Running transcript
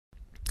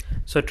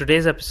So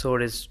today's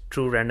episode is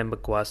true random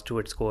बकवास to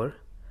its core.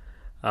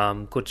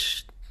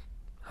 कुछ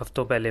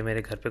हफ्तों पहले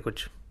मेरे घर पे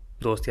कुछ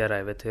दोस्त यार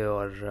आए हुए थे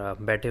और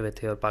बैठे हुए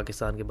थे और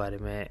पाकिस्तान के बारे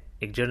में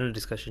एक जनरल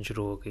डिस्कशन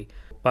शुरू हो गई.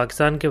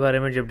 पाकिस्तान के बारे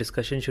में जब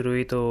डिस्कशन शुरू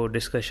हुई तो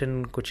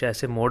डिस्कशन कुछ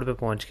ऐसे मोड पे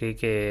पहुंच गई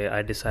कि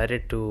I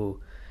decided to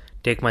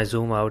take my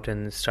zoom out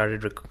and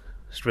started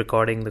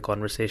recording the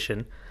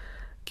conversation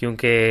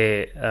क्योंकि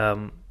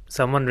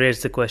समवन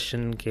रेज्ड द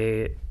क्वेश्चन कि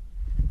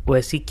वो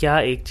ऐसी क्या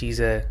एक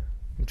चीज़ है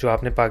जो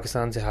आपने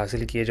पाकिस्तान से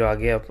हासिल की है जो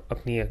आगे आप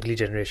अपनी अगली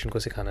जनरेशन को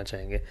सिखाना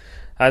चाहेंगे.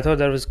 I thought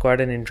that was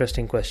quite an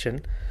interesting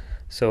question.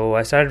 So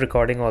I started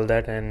recording all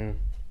that,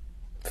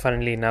 and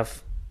funnily enough,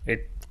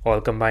 it all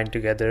combined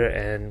together,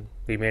 and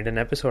we made an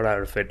episode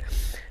out of it.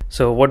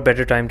 So what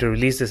better time to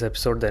release this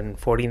episode than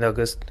 14th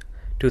August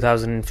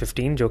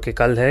 2015, जो कि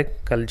कल है.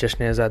 कल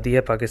जश्न आज़ादी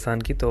है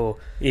पाकिस्तान की, तो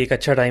एक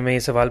अच्छा टाइम है ये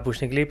सवाल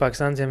पूछने के लिए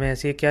पाकिस्तान से हमें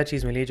ऐसी क्या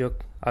चीज़ मिली जो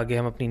आगे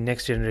हम अपनी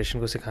नेक्स्ट जनरेशन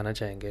को सिखाना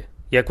चाहेंगे,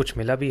 या कुछ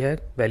मिला भी है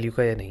वैल्यू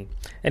का या नहीं.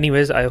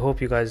 Anyways, I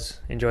hope you guys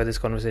enjoy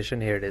this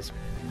conversation. Here it is.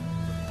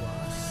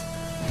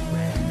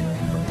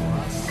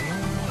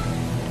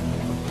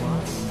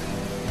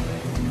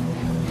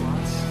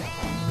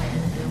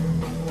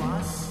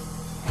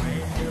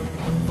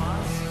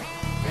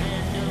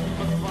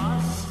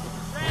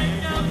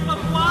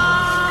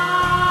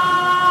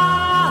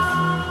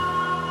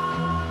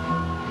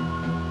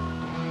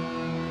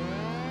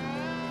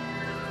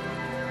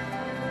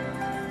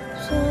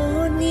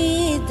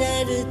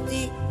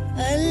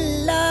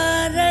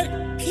 अल्लाह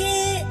रखे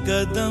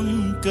कदम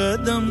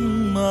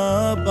कदम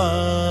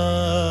आबाद,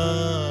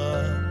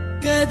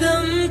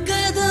 कदम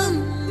कदम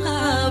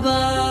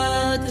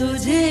आबाद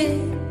तुझे,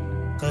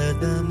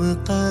 कदम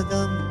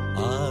कदम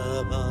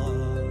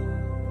आबाद.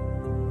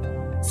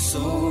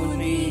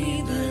 सोनी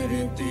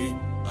धरती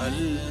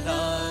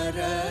अल्लाह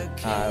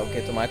रखे.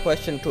 Okay, so my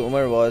question to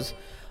Umar was,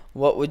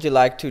 what would you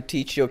like to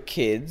teach your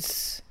kids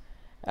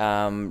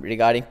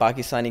regarding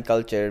Pakistani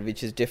culture,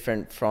 which is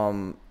different from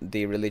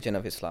the religion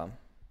of Islam?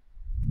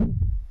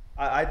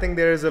 I think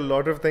there is a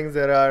lot of things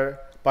that are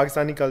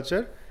Pakistani culture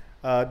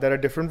that are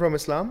different from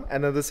Islam,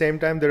 and at the same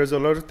time there is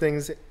a lot of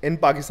things in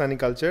Pakistani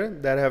culture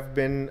that have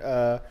been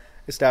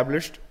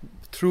established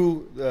through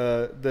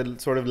the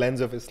sort of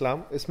lens of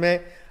Islam. इसमें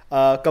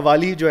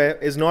Qawwali जो है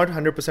is not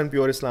 100%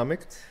 pure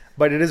Islamic,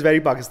 but it is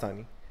very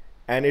Pakistani,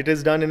 and it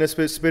is done in a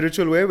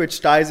spiritual way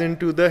which ties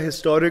into the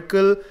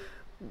historical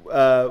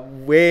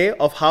way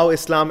of how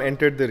Islam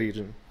entered the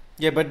region.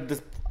 Yeah, but the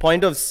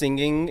point of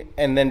singing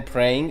and then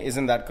praying,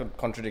 isn't that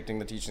contradicting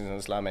the teachings of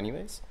Islam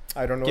anyways?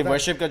 I don't know कि that.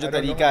 worship का जो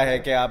तरीका है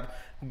कि आप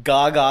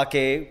गा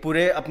के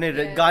पूरे अपने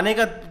गाने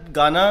का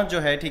गाना जो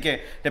है, ठीक है,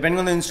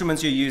 depending on the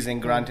instruments you're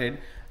using,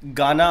 granted,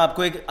 गाना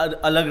आपको एक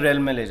अलग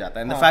realm में ले जाता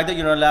है. And the fact that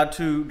you're not allowed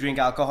to drink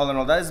alcohol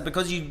and all that is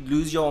because you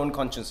lose your own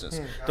consciousness.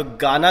 तो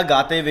गाना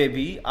गाते हुए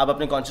भी आप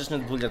अपने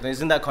consciousness भूल जाते हैं.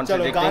 Isn't that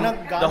contradicting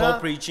the whole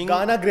preaching?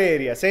 गाना grey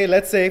area. Say,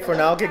 let's say for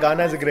now कि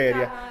गाना is a grey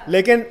area.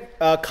 लेकिन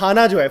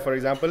खाना जो है, for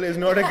example, is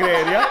not a grey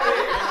area.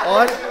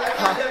 और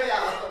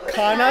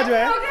खाना जो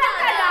है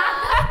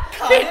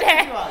फिट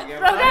है,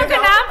 प्रोग्राम का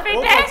नाम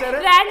फिट है,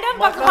 रैंडम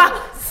बकवास.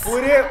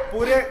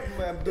 पूरे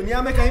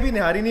दुनिया में कहीं भी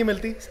निहारी नहीं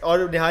मिलती,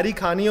 और निहारी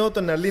खानी हो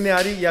तो नली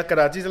निहारी या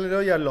कराची चले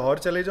जाओ या लाहौर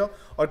चले जाओ,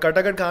 और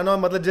कटाकट खाना हो,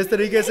 मतलब जिस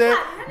तरीके से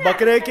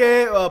बकरे के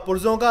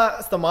पुर्जों का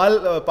इस्तेमाल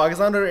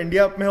पाकिस्तान और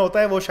इंडिया में होता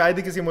है वो शायद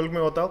ही किसी मुल्क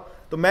में होता हो.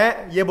 तो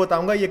मैं ये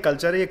बताऊंगा ये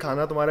कल्चर है, ये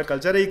खाना तुम्हारा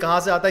कल्चर है, ये कहाँ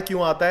से आता है,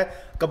 क्यों आता है,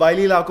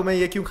 कबायली इलाकों में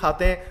ये क्यों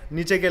खाते हैं,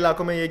 नीचे के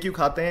इलाकों में ये क्यों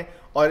खाते हैं,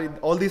 और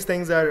all these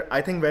things are, I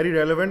think, very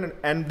relevant.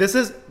 And this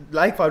is,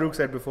 like Farooq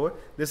said before,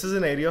 this is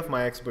an area of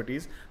my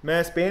expertise.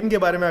 मैं स्पेन के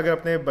बारे में अगर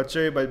अपने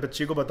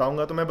बच्ची को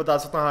बताऊंगा तो मैं बता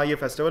सकता हूँ हाँ ये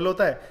फेस्टिवल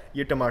होता है,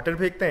 ये टमाटर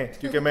फेंकते हैं,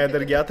 क्योंकि मैं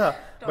इधर गया था.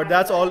 But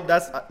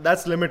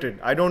that's limited.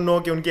 I don't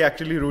know कि उनकी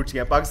actually roots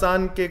क्या है.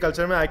 पाकिस्तान के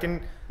कल्चर में I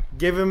can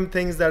give him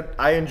things that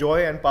I enjoy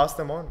and pass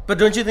them on. But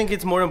don't you think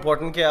it's more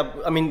important कि आप,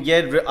 I mean,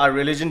 yeah, our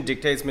religion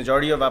dictates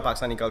majority of our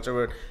Pakistani culture,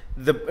 but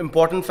the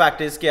important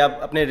fact is कि आप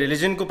अपने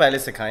religion को पहले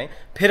सिखाएं,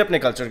 फिर अपने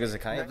culture को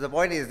सिखाएं. The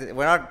point is,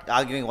 we're not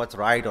arguing what's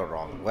right or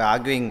wrong. We're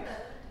arguing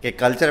कि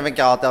culture में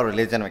क्या होता है और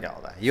religion में क्या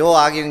होता है. You're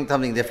arguing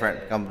something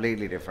different,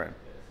 completely different.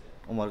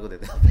 Umar को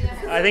देते हैं.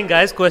 I think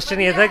guys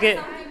question ये था कि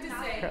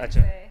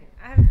अच्छा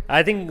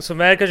I think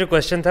सुमैर का जो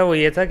question था वो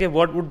ये था कि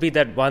what would be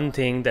that one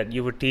thing that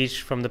you would teach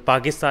from the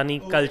Pakistani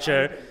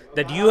culture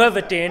that you have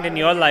attained in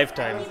your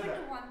lifetime?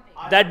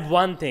 That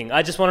one thing.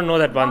 I just want to know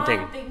that one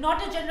thing.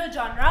 Not a general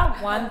genre,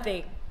 one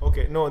thing.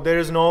 Okay, no, there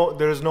is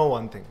no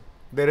one thing.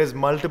 There is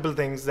multiple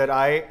things that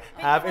I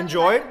have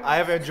enjoyed, I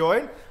have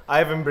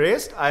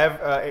embraced,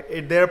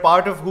 they're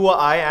part of who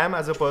I am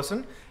as a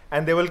person,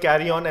 and they will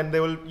carry on, and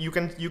you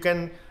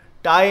can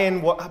tie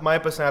in my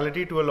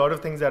personality to a lot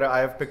of things that I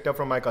have picked up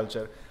from my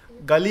culture.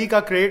 गली का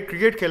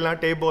cricket खेलना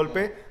tape ball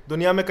पे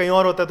दुनिया में कहीं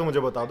और होता है तो मुझे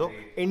बता दो,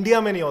 इंडिया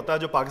में नहीं होता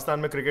जो पाकिस्तान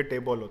में क्रिकेट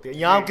टेप बॉल होती है।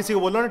 यहाँ किसी को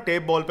बोलो ना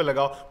टेप बॉल पे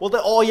लगाओ, बोलते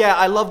हैं ओह या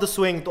आई लव द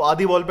स्विंग, तो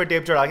आधी बॉल पे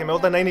टेप चढ़ा के, मैं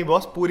बोलता नहीं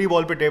बॉस पूरी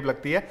बॉल पे टेप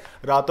लगती है।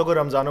 रातों को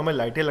रमजानों में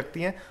लाइटें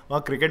लगती हैं,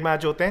 वहाँ क्रिकेट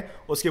मैच होते हैं,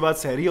 उसके बाद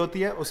सहरी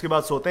होती है, उसके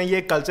बाद सोते हैं। ये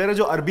एक कल्चर है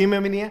जो अरबी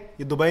में भी नहीं है,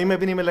 ये दुबई में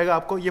भी नहीं मिलेगा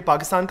आपको, ये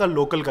पाकिस्तान का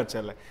लोकल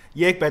कल्चर है,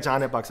 ये एक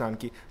पहचान है पाकिस्तान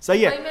की।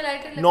 सही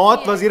है,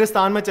 नॉर्थ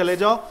वजीरिस्तान में चले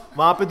जाओ,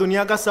 वहाँ पे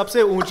दुनिया का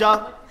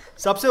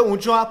सबसे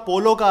ऊंचा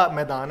पोलो का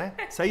मैदान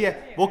है। सही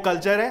है, वो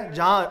कल्चर है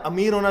जहाँ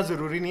अमीर होना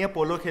जरूरी नहीं है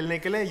पोलो खेलने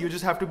के लिए, you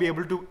just have to be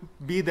able to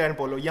be there in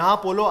polo. यहाँ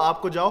पोलो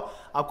आपको जाओ,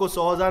 आपको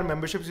 100,000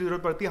 मेंबरशिप की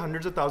जरूरत पड़ती है,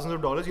 hundreds of thousands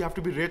of dollars, you have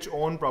to be rich,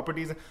 own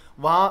properties।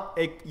 वहाँ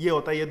एक ये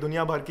होता है, ये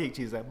दुनिया भर की एक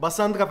चीज़ है।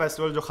 बसंत का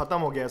फेस्टिवल जो ख़त्म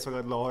हो गया इस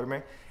वक्त लाहौर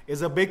में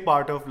is a big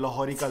part of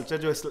Lahori culture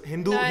जो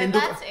Hindu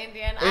that's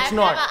Indian. It's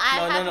not.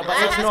 No,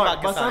 but It's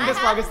not. Basant is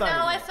Pakistani.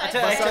 No, it's not.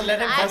 Actually, let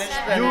him finish.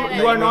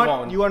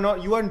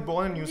 You are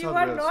born in New South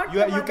Wales.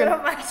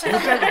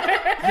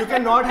 You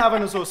cannot have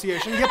an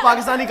association. ये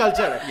Pakistani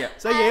culture है।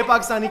 सही है, ये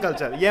Pakistani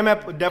culture, ये मैं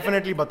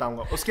definitely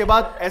बताऊंगा। उसके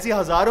बाद ऐसी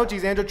हजारों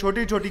चीजें हैं जो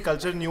छोटी छोटी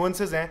कल्चर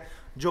न्यूएंसेस हैं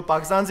जो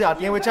पाकिस्तान से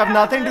आती हैं, which have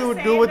nothing to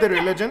do with the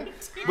religion,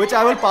 which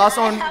I will pass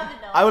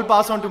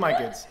on to my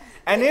kids.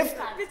 And if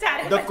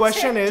the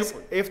question is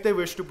if they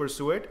wish to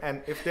pursue it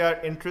and if they are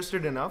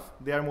interested enough,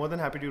 they are more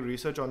than happy to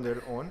research on their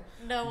own.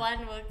 No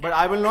one will. But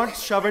I will not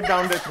shove it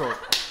down their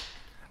throat.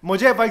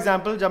 मुझे for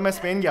example जब मैं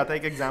Spain गया था,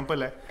 एक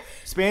example है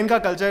Spain का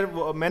culture,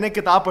 मैंने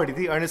किताब पढ़ी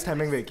थी अर्नेस्ट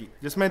हेमिंगवे की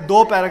जिसमें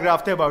 2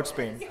 पैराग्राफ थे अबाउट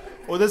स्पेन।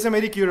 उधर से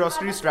मेरी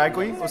क्यूरियोसिटी स्ट्राइक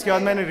हुई, उसके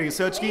बाद मैंने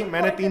रिसर्च की,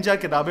 मैंने 3-4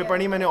 किताबें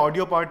पढ़ी, मैंने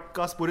ऑडियो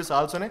पॉडकास्ट पूरे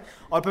साल सुने,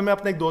 और फिर मैं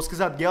अपने एक दोस्त के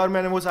साथ गया और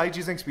मैंने वो सारी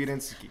चीज़ें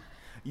एक्सपीरियंस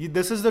की।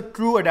 This is the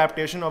true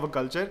adaptation of a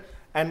culture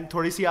and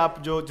थोड़ी सी आप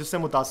जो जिससे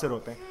मुतासर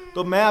होते हैं।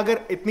 तो मैं अगर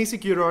इतनी सी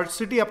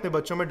क्यूरियोसिटी अपने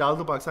बच्चों में डाल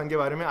दूँ पाकिस्तान के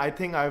बारे में, I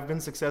think I have been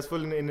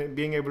successful in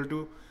being able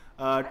to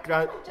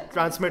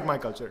transmit my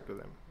culture to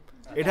them.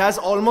 It has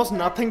almost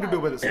nothing to do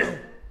with Islam.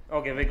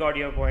 Okay, we got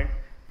your point.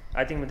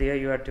 I think Madhiya,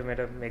 you had to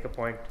make a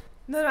point.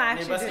 No,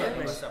 actually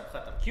didn't.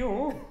 क्यों?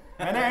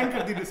 मैंने end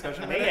कर दी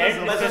discussion.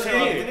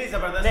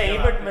 नहीं,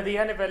 but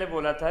मदिया ने पहले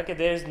बोला था कि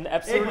there is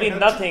absolutely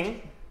nothing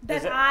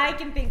That I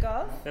can think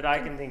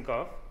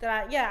of.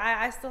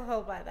 I still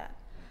hold by that.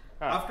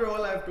 After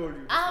all I've told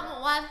you.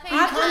 One thing.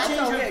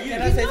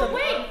 Can I say something?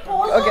 Wait,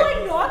 Polo Okay.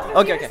 in North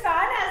Okay.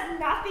 Pakistan has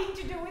nothing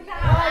to do with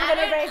how I'm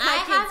gonna raise my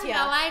kids here.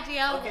 I have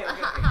no idea.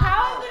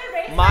 How I'm gonna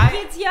raise my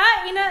kids here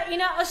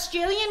in a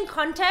Australian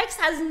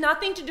context has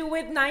nothing to do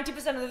with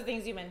 90% of the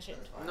things you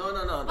mentioned.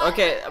 No.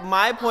 Okay,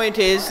 my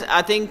point is,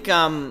 I think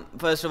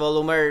first of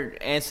all, Umar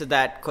answered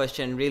that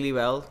question really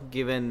well,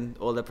 given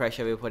all the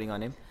pressure we're putting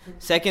on him.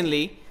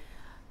 Secondly,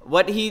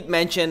 what he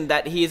mentioned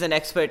that he is an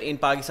expert in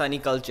Pakistani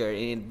culture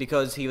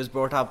because he was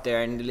brought up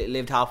there and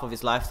lived half of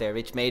his life there,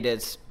 which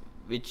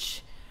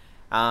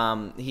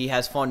he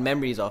has fond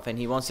memories of, and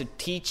he wants to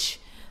teach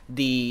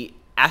the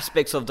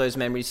aspects of those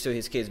memories to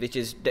his kids, which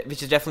is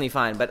definitely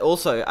fine. But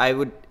also, I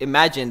would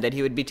imagine that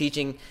he would be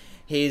teaching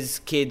his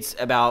kids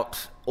about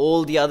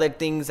all the other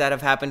things that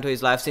have happened to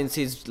his life since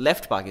he's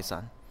left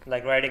Pakistan.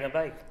 Like riding a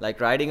bike. I've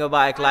never ridden a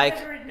bike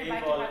in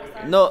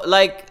Pakistan. No,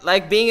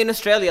 like being in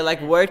Australia,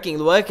 like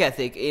work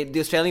ethic.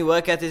 The Australian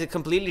work ethic is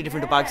completely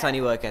different to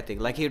Pakistani work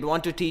ethic. Like he'd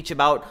want to teach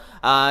about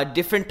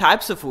different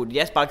types of food.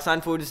 Yes,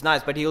 Pakistan food is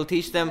nice, but he'll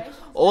teach them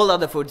all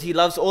other foods. He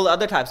loves all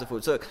other types of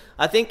food. So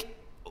I think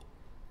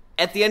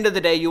at the end of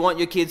the day, you want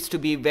your kids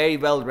to be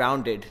very well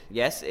rounded,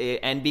 yes,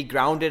 and be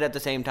grounded at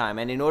the same time.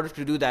 And in order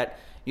to do that,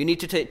 you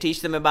need to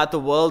teach them about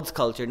the world's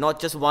culture,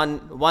 not just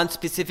one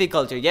specific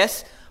culture.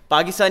 Yes,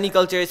 Pakistani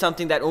culture is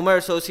something that Umar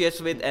associates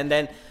with, and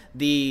then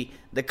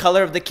the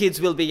color of the kids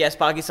will be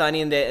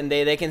Pakistani, and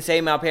they can say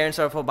my parents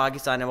are from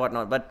Pakistan and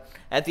whatnot. But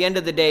at the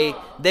end of the day,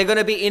 they're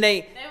gonna be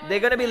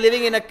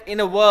living in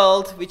a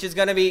world which is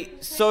gonna be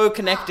so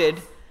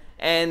connected,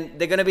 and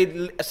they're gonna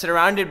be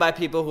surrounded by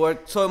people who are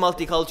so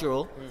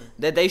multicultural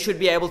that they should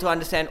be able to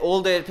understand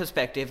all their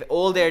perspective,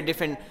 all their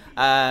different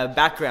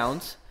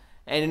backgrounds.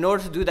 And in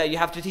order to do that,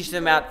 you have to teach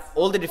them about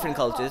all the different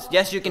cultures.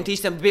 Yes, you can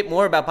teach them a bit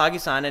more about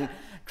Pakistan and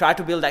try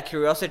to build that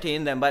curiosity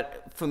in them, but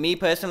for me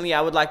personally,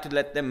 I would like to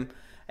let them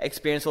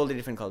experience all the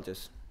different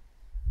cultures.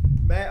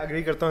 मैं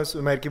agree करता हूँ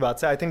उमर की बात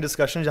से। I think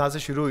discussion जहाँ से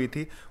शुरू हुई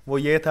थी वो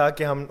ये था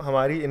कि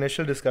हमारी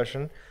इनिशियल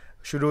डिस्कशन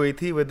शुरू हुई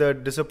थी विद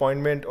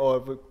डिसअपॉइंटमेंट और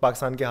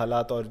पाकिस्तान के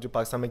हालात और जो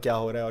पाकिस्तान में क्या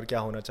हो रहा है और क्या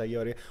होना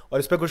चाहिए, और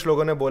इस पर कुछ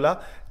लोगों ने बोला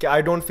कि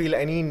I don't feel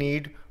any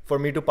need for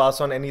me to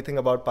pass on anything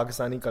about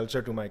Pakistani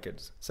culture to my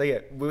kids. सही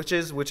है,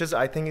 which is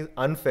I think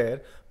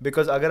unfair,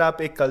 because अगर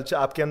आप एक कल्चर,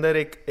 आपके अंदर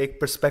एक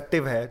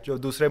पर्सपेक्टिव है जो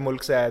दूसरे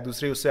मुल्क से आया,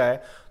 दूसरी उससे आया,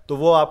 तो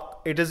वो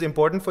आप, it is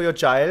important for your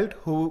child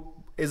who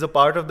is a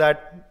part of that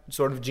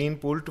sort of gene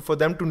pool for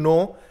them to know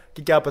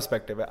कि क्या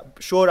पर्सपेक्टिव है।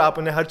 श्योर आप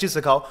उन्हें हर चीज़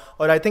सिखाओ,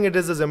 और I think it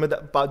is the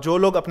जिम्मेदार जो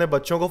लोग अपने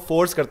बच्चों को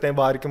फोर्स करते हैं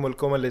बाहर के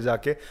मुल्कों में ले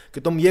जाके कि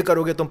तुम ये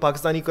करोगे, तुम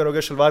पाकिस्तानी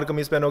करोगे, शलवार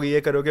कमीज़ पहनोगे,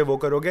 ये करोगे, वो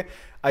करोगे,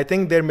 I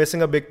think they are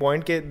missing a big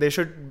point कि they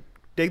should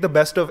take the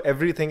best of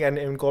everything and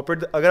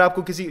incorporate. अगर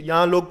आपको किसी,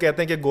 यहाँ लोग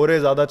कहते हैं कि गोरे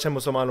ज़्यादा अच्छे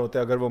मुसलमान होते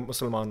हैं अगर वो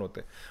मुसलमान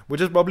होते,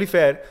 विच इज़ प्रॉब्ली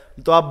फेयर.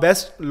 तो आप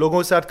बेस्ट लोगों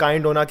के साथ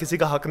काइंड होना, किसी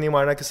का हक नहीं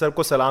मारना, किसी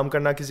सबको सलाम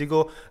करना, किसी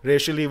को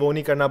रेशली वो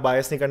नहीं करना,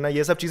 बायस नहीं करना,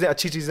 ये सब चीज़ें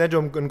अच्छी चीज़ें हैं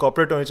जो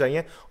इनकॉर्पोरेट होनी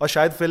चाहिए. और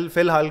शायद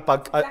फिलहाल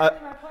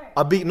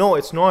अभी no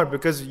it's not,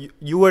 because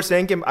you were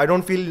saying कि I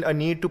don't feel a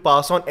need to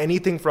pass on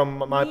anything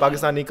from my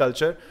Pakistani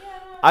culture.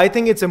 I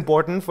think it's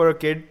important for a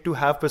kid to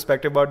have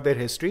perspective about their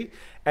history,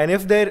 and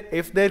if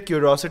their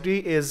curiosity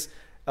is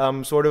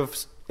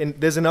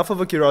there's enough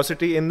of a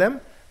curiosity in them,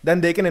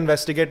 then they can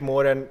investigate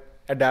more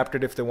and adapt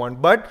it if they want.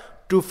 But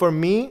for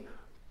me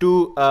to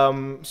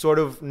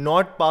sort of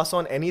not pass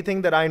on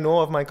anything that I know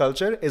of my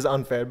culture is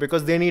unfair,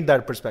 because they need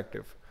that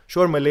perspective.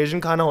 Sure,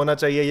 Malaysian खाना होना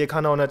चाहिए, ये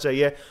खाना होना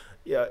चाहिए,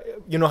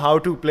 you know how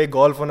to play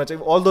golf होना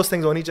चाहिए, all those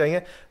things होनी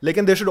चाहिए,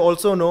 लेकिन they should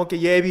also know कि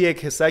ये भी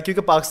एक हिस्सा है.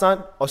 क्योंकि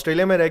पाकिस्तान,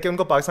 ऑस्ट्रेलिया में रह के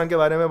उनको पाकिस्तान के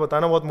बारे में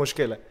बताना बहुत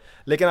मुश्किल है,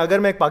 लेकिन अगर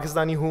मैं एक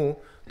पाकिस्तानी हूँ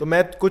तो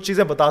मैं कुछ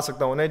चीज़ें बता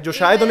सकता हूँ उन्हें जो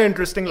शायद उन्हें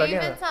इंटरेस्टिंग लगे.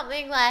 Even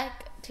something like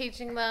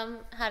teaching them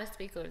how to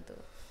speak Urdu.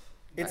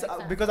 It's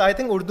because I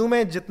think Urdu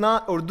में जितना,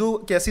 उर्दू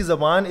कैसी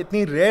ज़बान,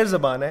 इतनी रेयर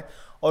ज़बान है,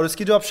 और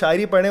उसकी जो आप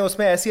शायरी पढ़ें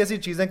उसमें ऐसी ऐसी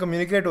चीज़ें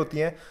कम्युनिकेट होती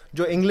हैं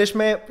जो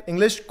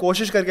इंग्लिश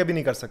कोशिश करके भी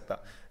नहीं कर सकता.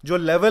 जो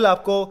लेवल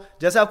आपको,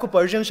 जैसे आपको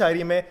पर्शियन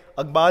शायरी में,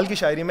 अकबाल की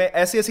शायरी में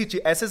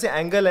ऐसे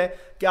एंगल हैं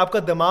कि आपका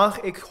दिमाग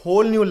एक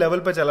होल न्यू लेवल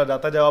पे चला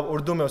जाता है जब आप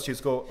उर्दू में उस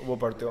चीज़ को वो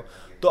पढ़ते हो.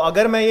 तो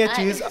अगर मैं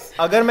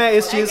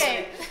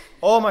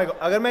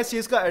इस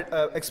चीज़ का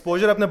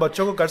एक्सपोजर अपने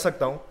बच्चों को कर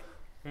सकता हूँ,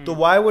 तो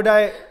why would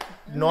I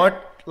not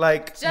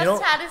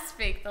Just how to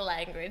speak the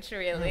language,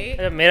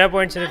 really. मेरा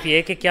पॉइंट सिर्फ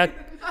ये कि क्या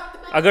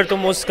अगर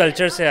तुम उस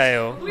कल्चर से आए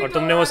हो और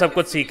तुमने वो सब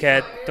कुछ सीखा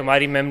है,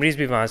 तुम्हारी मेमोरीज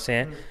भी वहाँ से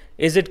हैं,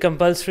 इज इट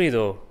कंपल्सरी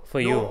दो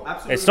for you?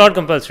 It's not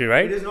compulsory,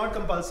 right? It is not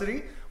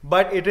compulsory,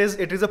 but it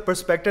is a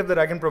perspective that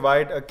I can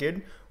provide a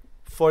kid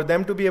for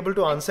them to be able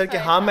to answer कि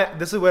हाँ, मैं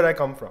this is where I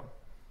come from.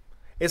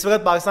 इस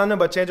वक्त पाकिस्तान में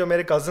बच्चे हैं जो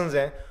मेरे कजन्स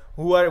हैं,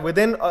 who are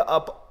within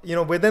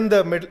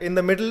in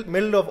the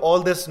middle of all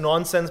this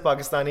nonsense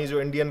Pakistani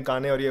जो Indian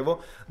गाने और ये वो,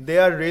 they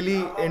are really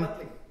in,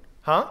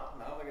 हाँ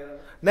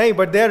नहीं,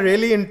 but they are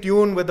really in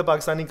tune with the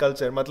Pakistani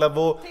culture. मतलब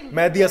वो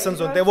मेहदी हसन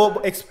सुनते हैं, वो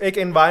एक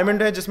environment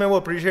है जिसमें वो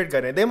appreciate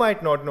करें. They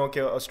might not know कि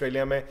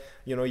ऑस्ट्रेलिया में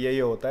ये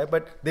होता है,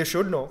 but they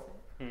should know.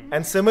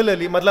 And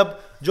similarly, मतलब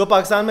जो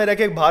पाकिस्तान में रह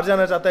के बाहर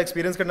जाना चाहता है,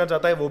 एक्सपीरियंस करना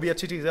चाहता है, वो भी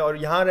अच्छी चीज़ है. और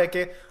यहाँ रह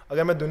के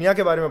अगर मैं दुनिया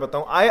के बारे में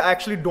बताऊँ, I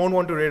actually don't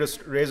want to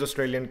raise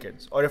Australian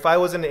kids, और if I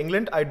was in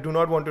England I do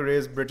not want to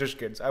raise British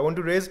kids. I want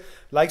to raise,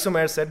 like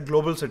Sumair said,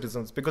 global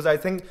citizens, because I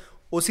think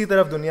उसी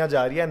तरफ दुनिया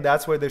जा रही है, and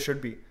that's where they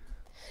should be.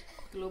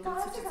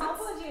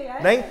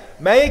 नहीं,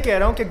 मैं ये कह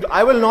रहा हूँ कि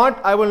I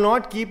will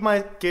not keep my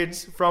kids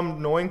from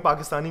knowing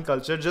Pakistani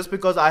culture just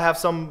because I have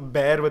some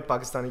bear with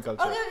Pakistani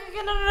culture.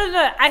 Okay, no.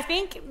 I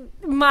think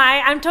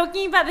I'm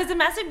talking about, there's a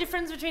massive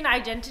difference between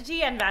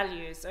identity and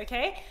values.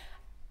 Okay,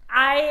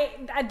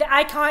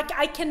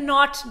 I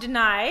cannot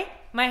deny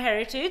my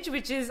heritage,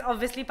 which is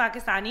obviously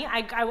Pakistani.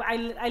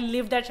 I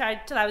lived there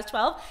till I was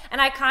 12,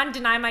 and I can't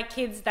deny my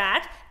kids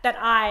that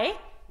I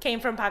came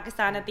from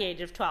Pakistan at the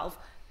age of 12.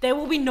 There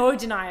will be no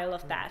denial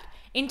of that.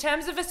 In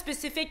terms of a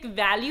specific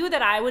value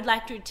that I would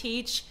like to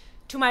teach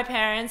to my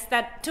parents,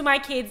 to my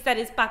kids, that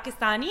is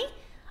Pakistani,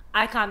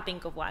 I can't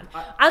think of one.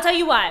 I'll tell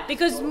you why.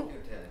 Because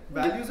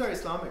values are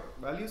Islamic.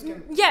 Values can.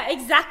 Yeah,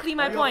 exactly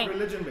my point.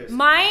 Religion based.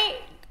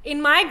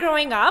 In my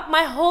growing up,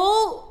 my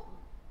whole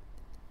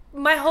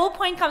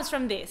point comes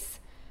from this.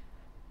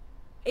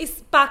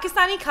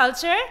 Pakistani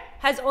culture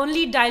has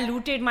only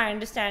diluted my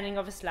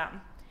understanding of Islam.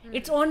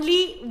 It's only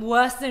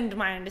worsened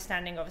my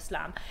understanding of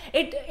Islam.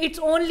 It's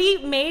only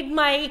made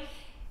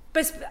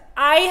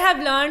I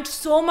have learned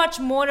so much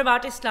more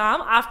about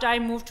Islam after I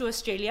moved to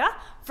Australia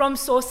from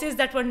sources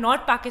that were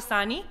not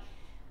Pakistani.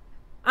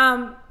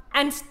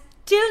 And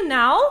still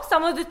now,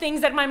 some of the things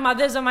that my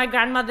mothers or my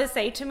grandmothers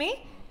say to me,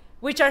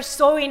 which are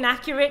so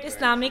inaccurate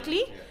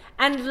Islamically,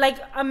 and like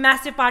a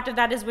massive part of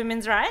that is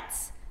women's rights,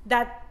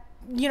 that,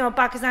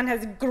 Pakistan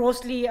has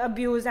grossly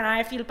abused and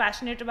I feel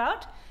passionate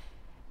about.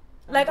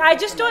 Like,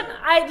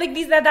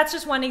 that's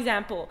just one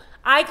example.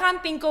 I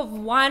can't think of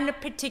one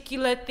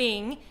particular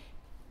thing,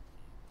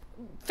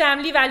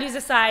 family values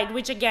aside,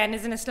 which again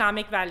is an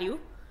Islamic value,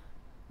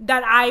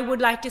 that I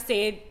would like to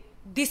say,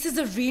 this is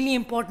a really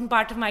important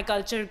part of my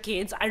culture,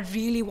 kids. I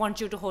really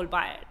want you to hold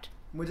by it.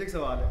 मुझे एक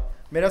सवाल है.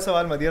 मेरा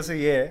सवाल मदिया से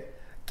ये है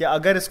कि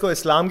अगर इसको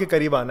इस्लाम के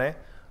करीब आना है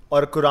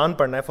और कुरान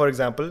पढ़ना है, फॉर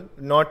एग्जाम्पल,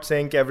 नॉट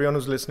सेइंग कि everyone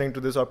who's listening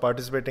to this और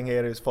participating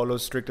here is follow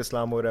strict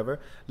इस्लाम और एवर,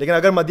 लेकिन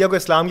अगर मदिया को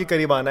इस्लाम के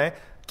करीब आना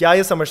है, क्या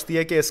ये समझती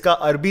है कि इसका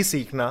अरबी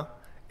सीखना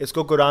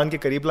इसको कुरान के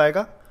करीब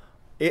लाएगा?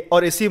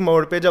 और इसी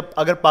मोड़ पे जब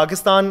अगर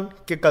पाकिस्तान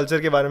के कल्चर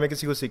के बारे में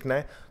किसी को सीखना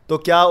है, तो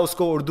क्या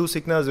उसको उर्दू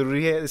सीखना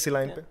ज़रूरी है इसी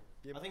लाइन पे?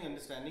 I think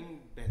understanding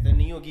बेहतर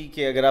नहीं होगी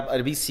कि अगर आप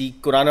अरबी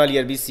कुरान वाली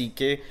अरबी सीख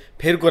के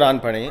फिर कुरान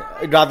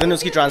पढ़ें रादर देन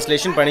उसकी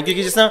ट्रांसलेशन पढ़ें,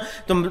 क्योंकि जिस तरह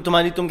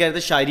तुम कह रहे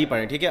थे शायरी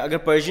पढ़ें, ठीक है, अगर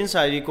पर्शियन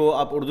शायरी को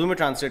आप उर्दू में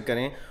ट्रांसलेट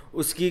करें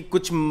उसकी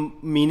कुछ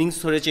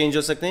मीनिंग्स थोड़े चेंज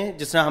हो सकते हैं,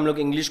 जिस तरह हम लोग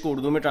इंग्लिश को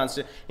उर्दू में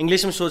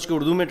इंग्लिश में सोच के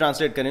उर्दू में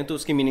ट्रांसलेट करें तो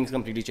उसके मीनिंग्स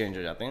कम्प्लीटली चेंज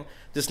हो जाते हैं।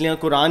 तो इसलिए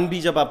कुरान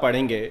भी जब आप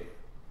पढ़ेंगे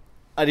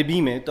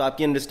अरबी में तो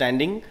आपकी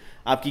अंडरस्टैंडिंग,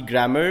 आपकी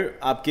ग्रामर,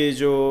 आपके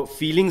जो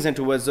फीलिंग्स हैं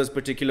टुवर्ड्स दोस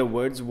पर्टिकुलर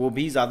वर्ड्स वो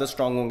भी ज़्यादा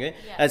स्ट्रांग होंगे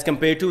as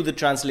compare to the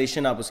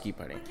translation आप उसकी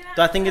पढ़ें।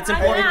 तो I think it's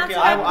important.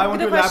 I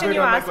want to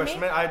elaborate on my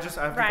question. I have to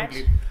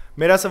complete.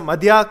 मेरा सब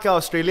मध्या क्या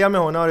ऑस्ट्रेलिया में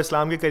होना और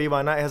इस्लाम के करीब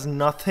आना has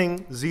nothing,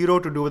 zero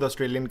to do with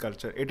Australian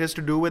culture. It is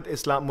to do with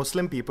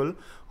Muslim people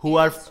who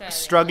are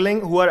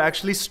struggling, who are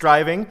actually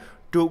striving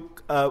to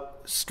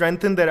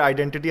strengthen their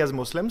identity as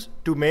Muslims,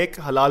 to make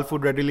halal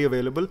food readily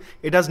available.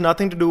 It has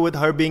nothing to do with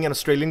her being an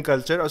Australian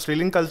culture.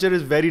 Australian culture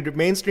is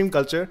mainstream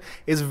culture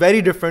is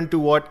very different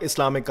to what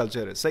Islamic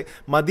culture is. Like,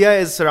 Madhya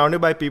is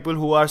surrounded by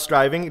people who are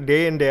striving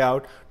day in, day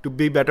out to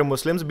be better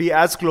Muslims, be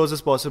as close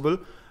as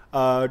possible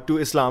to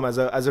Islam as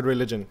a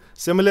religion.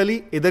 Similarly,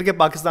 idhar ke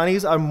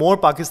Pakistanis are more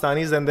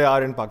Pakistanis than they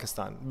are in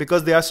Pakistan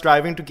because they are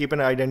striving to keep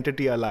an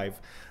identity alive.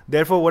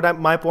 Therefore,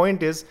 my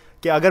point is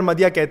कि अगर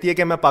मदिया कहती है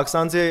कि मैं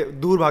पाकिस्तान से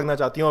दूर भागना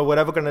चाहती हूँ और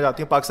whatever करना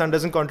चाहती हूँ, पाकिस्तान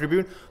doesn't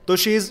contribute, तो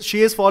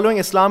she is following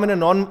Islam in a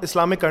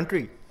non-Islamic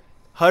country.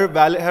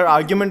 Her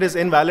argument is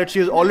invalid.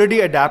 She is already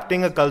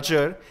adapting a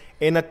culture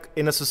in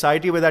a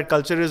society where that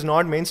culture is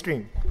not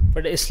mainstream.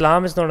 But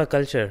Islam is not a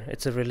culture;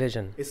 it's a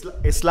religion.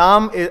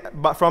 Islam,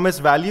 from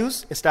its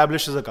values,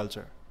 establishes a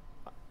culture.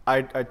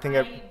 I think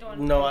I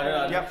don't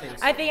think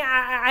so.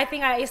 I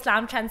think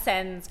Islam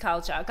transcends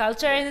culture.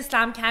 Culture and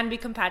Islam can be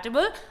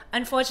compatible.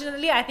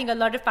 Unfortunately, I think a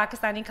lot of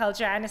Pakistani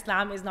culture and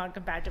Islam is not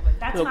compatible.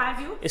 That's my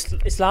view.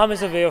 Islam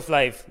is a way of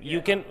life.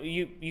 You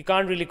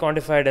can't really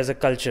quantify it as a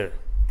culture.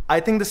 I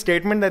think the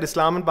statement that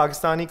Islam and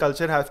Pakistani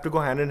culture have to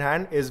go hand in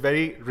hand is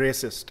very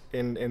racist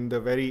in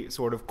the very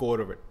sort of core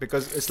of it,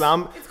 because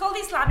Islam, it's called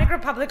the Islamic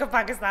Republic of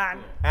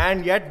Pakistan,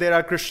 and yet there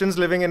are Christians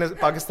living in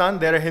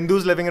Pakistan, there are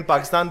Hindus living in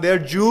Pakistan, there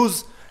are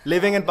Jews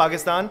living in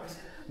Pakistan,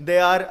 they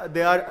are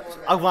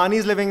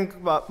Afghanis living,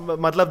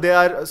 मतलब they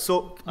are so,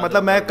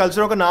 मतलब मैं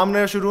कल्चरों का नाम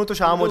लेना शुरू हूँ तो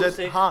शाम हो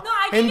जाए। हाँ,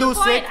 Hindu,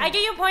 Sikh. I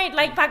get your point.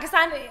 Like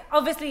Pakistan,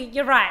 obviously,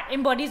 you're right,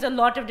 embodies a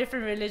lot of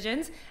different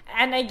religions,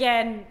 and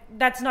again,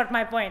 that's not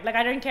my point. Like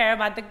I don't care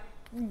about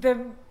the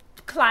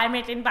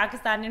climate in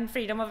Pakistan and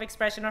freedom of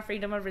expression or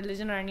freedom of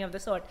religion or any of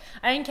the sort.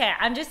 I don't care.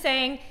 I'm just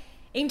saying,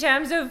 in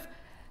terms of.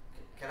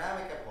 Can I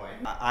make a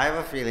point? I have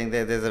a feeling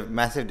that there's a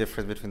massive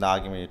difference between the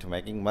argument you're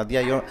making.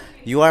 Madhya,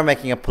 you are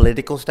making a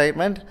political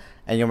statement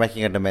and you're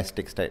making a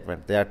domestic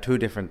statement. There are two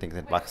different things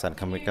in Pakistan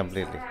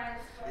completely.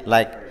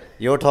 Like,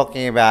 you're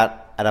talking about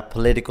at a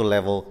political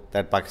level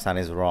that Pakistan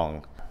is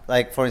wrong.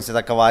 Like, for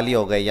instance, Qawwali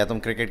ho gayi, ya tum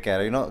cricket keh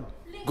rahe ho,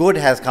 good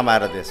has come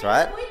out of this,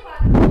 right?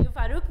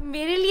 Farooq,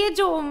 मेरे लिए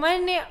जो उमर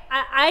ने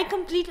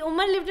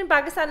Umar lived in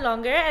Pakistan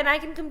longer, and I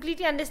can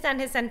completely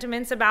understand his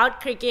sentiments about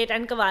cricket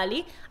and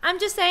Qawwali. I'm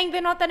just saying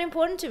they're not that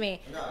important to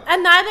me,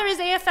 and neither is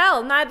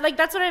AFL. Like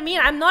that's what I mean.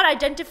 I'm not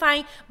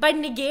identifying by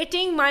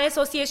negating my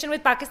association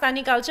with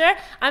Pakistani culture.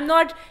 I'm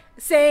not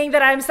saying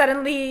that I'm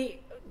suddenly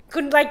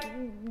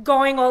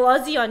going all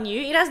Aussie on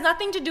you. It has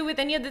nothing to do with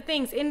any of the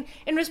things.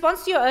 In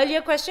response to your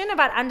earlier question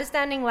about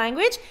understanding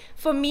language,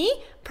 for me,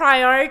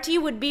 priority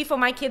would be for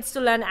my kids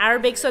to learn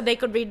Arabic so they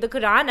could read the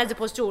Quran as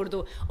opposed to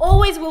Urdu.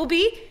 Always will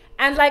be.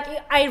 And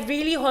I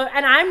really hope,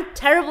 and I'm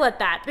terrible at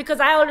that because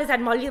I always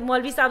had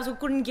Maulvi Saabs who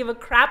couldn't give a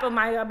crap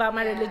about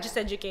my religious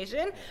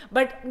education.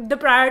 But the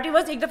priority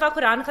was, ek dafa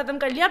Quran khatam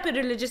kar liya, phir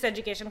religious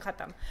education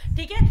khatam.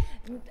 ठीक है?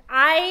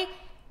 I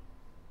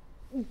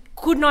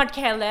could not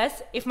care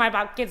less if my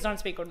kids don't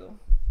speak Urdu.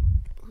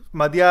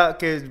 Madhya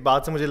के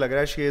बात से मुझे लग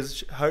रहा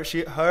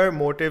है her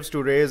motives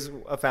to raise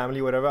a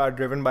family whatever are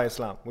driven by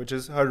Islam, which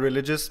is her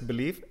religious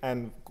belief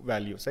and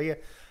value. सही है?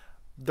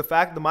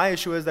 My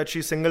issue is that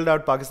she singled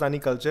out Pakistani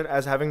culture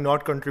as having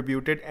not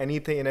contributed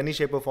anything in any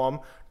shape or form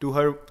to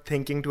her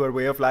thinking, to her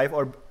way of life,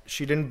 or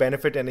she didn't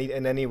benefit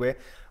in any way.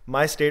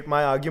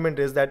 My argument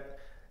is that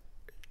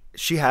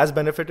she has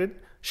benefited.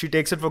 She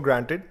takes it for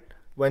granted.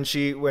 When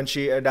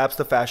she adapts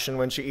the fashion,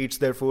 when she eats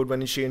their food,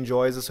 when she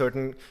enjoys a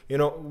certain,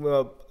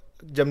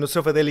 जब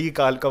नुसरत फ़तेह अली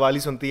की कवाली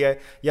सुनती है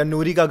या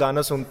नूरी का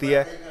गाना सुनती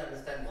है,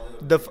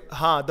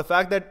 the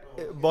fact that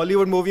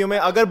Bollywood मूवियों में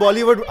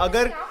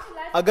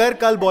अगर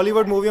कल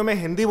बॉलीवुड मूवियों में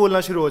हिंदी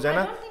बोलना शुरू हो जाए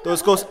ना तो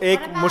उसको एक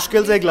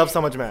मुश्किल से एक लफ्ज़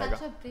समझ में आएगा.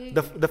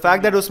 द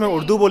फैक्ट दैट उसमें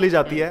उर्दू बोली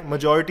जाती है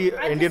मेजॉरिटी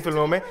इंडियन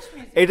फिल्मों में,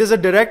 it is a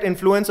direct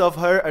influence of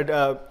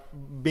her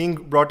being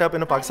brought up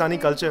in a Pakistani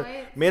culture.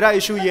 मेरा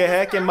issue ये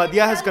है कि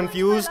Madhya has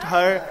confused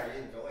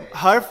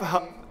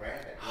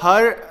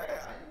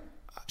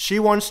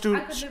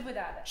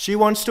she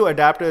wants to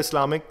adapt a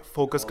Islamic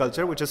focused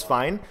culture, which is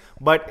fine,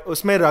 but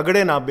उसमें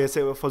रगड़े ना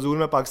बेसे फजूल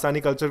में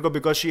पाकिस्तानी culture को,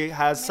 because she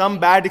has some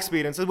bad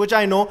experiences, which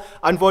I know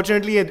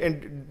unfortunately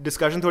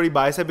discussion थोड़ी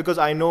biased है because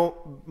I know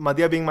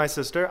Madhya being my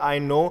sister, I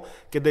know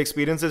that the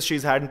experiences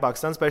she's had in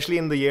Pakistan, especially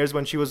in the years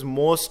when she was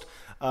most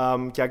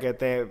क्या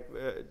कहते हैं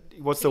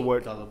what's the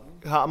word?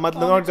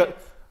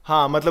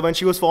 हाँ मतलब when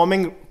she was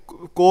forming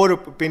core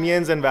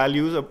opinions and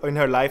values in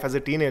her life as a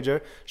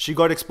teenager, she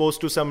got exposed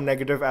to some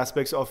negative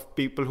aspects of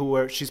people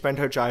who she spent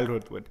her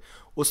childhood with.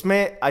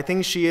 उसमें I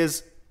think she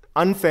is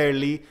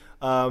unfairly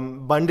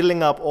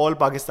bundling up all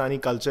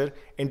Pakistani culture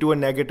into a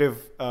negative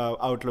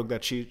outlook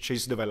that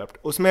she's developed.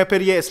 उसमें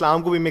फिर ये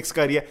इस्लाम को भी mix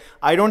कर रही है.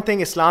 I don't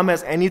think Islam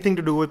has anything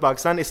to do with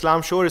Pakistan.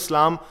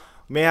 Islam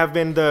may have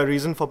been the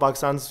reason for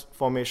Pakistan's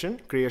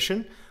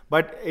creation,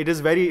 but it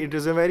is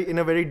in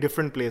a very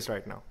different place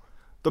right now.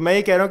 तो मैं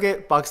ये कह रहा हूँ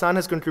कि Pakistan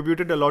has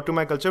contributed a lot to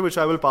my culture, which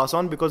I will pass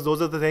on because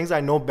those are the things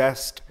I know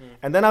best.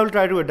 And then I will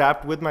try to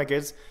adapt with my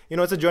kids. You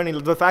know, it's a journey.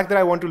 The fact that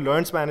I want to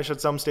learn Spanish at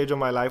some stage of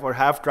my life or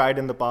have tried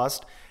in the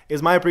past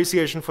is my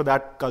appreciation for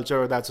that culture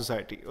or that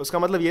society. उसका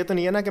मतलब ये तो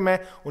नहीं है ना कि मैं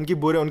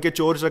उनके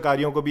चोर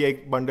चकारियों को भी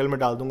एक बंडल में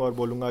डाल दूंगा और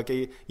बोलूंगा कि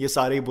ये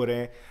सारे ही बुरे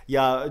हैं,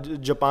 या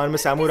जापान में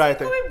सैमुराई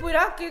थे. कोई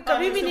बुरा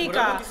कभी भी नहीं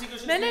कहा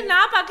मैंने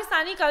ना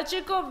पाकिस्तानी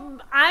कल्चर को.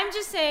 I'm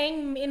just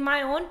saying in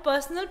my own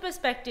personal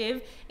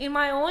perspective, in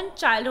my own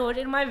childhood,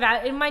 in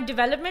my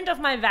development of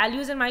my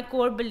values and my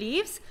core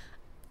beliefs,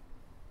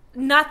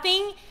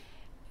 nothing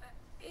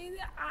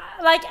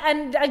like,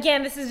 and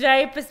again this is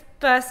very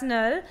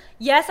personal.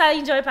 Yes, I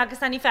enjoy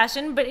Pakistani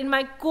fashion, but in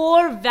my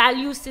core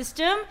value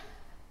system,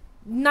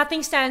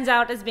 nothing stands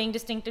out as being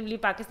distinctively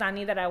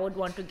Pakistani that I would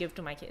want to give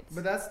to my kids.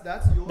 But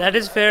that's your That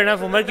is fair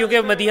enough, Umar,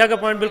 क्योंकि मदीहा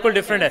का point बिल्कुल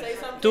different है.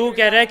 तू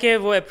कह रहा है कि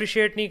वो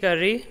appreciate नहीं कर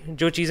रही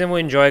जो चीज़ें वो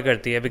enjoy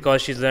करती है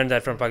because she's learned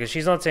that from Pakistan.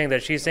 She's not saying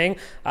that. She's saying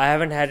I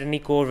haven't had any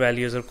core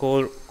values or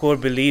core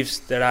beliefs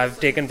that I've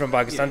taken from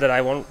Pakistan that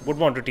I would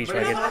want to teach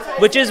my kids.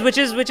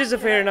 Which is a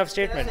fair enough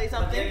statement.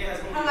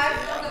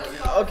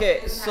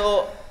 Okay,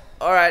 so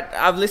all right,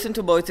 I've listened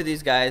to both of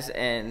these guys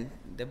and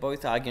they're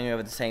both arguing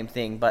over the same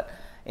thing, but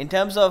in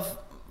terms of,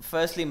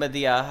 firstly,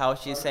 Madhya, how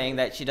she's saying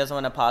that she doesn't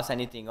want to pass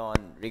anything on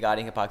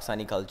regarding her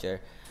Pakistani culture,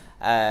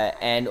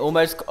 and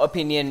Umar's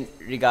opinion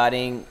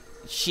regarding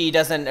she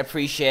doesn't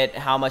appreciate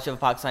how much of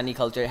Pakistani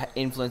culture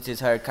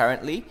influences her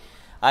currently.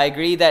 I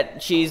agree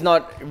that she's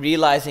not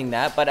realizing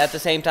that, but at the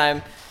same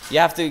time, you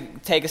have to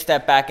take a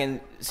step back and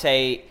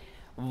say,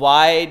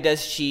 why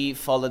does she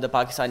follow the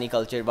Pakistani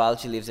culture while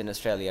she lives in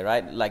Australia,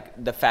 right?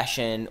 Like the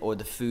fashion or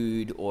the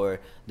food or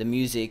the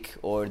music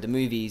or the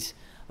movies,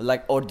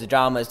 like, or the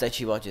dramas that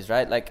she watches,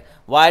 right? Like,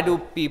 why do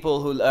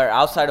people who are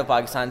outside of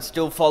Pakistan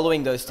still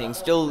following those things,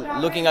 still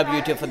looking up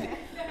YouTube for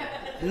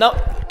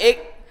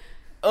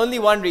only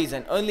one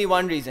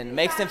reason,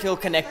 makes them feel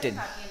connected.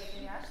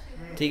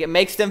 It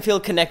makes them feel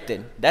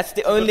connected. That's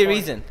the only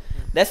reason.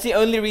 That's the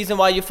only reason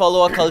why you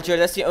follow a culture.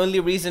 That's the only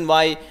reason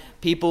why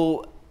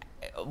people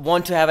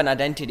want to have an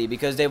identity,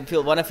 because they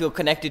want to feel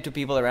connected to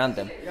people around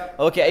them.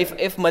 Okay,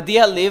 if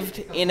Madhya lived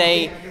in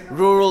a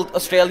rural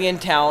Australian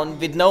town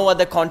with no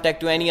other contact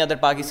to any other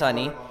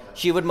Pakistani,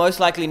 she would most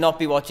likely not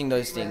be watching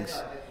those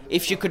things.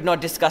 If she could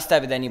not discuss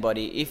that with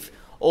anybody, if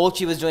all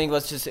she was doing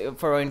was just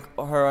for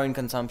her own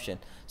consumption.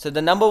 So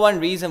the number one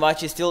reason why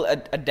she still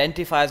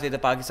identifies with the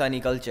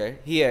Pakistani culture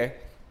here,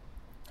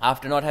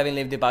 after not having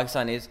lived in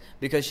Pakistan, is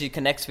because she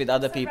connects with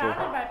other people.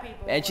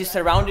 And she's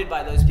surrounded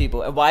by those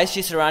people. And why is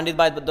she surrounded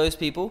by those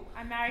people?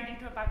 I'm married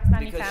into a Pakistani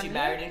because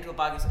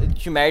family.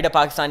 She married a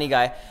Pakistani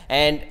guy,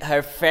 and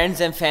her friends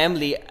and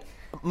family,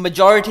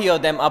 majority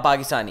of them are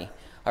Pakistani.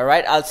 All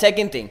right.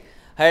 Second thing,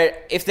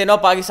 if they're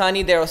not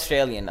Pakistani, they're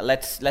Australian.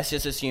 Let's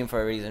just assume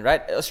for a reason,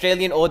 right?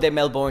 Australian, or they're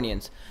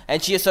Melbourneians,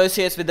 and she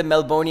associates with the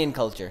Melbourneian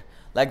culture.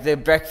 Like the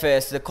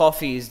breakfast, the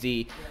coffees,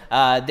 the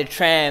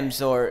trams,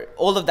 or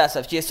all of that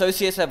stuff. She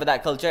associates her with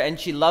that culture, and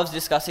she loves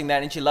discussing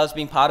that, and she loves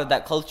being part of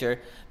that culture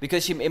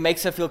because it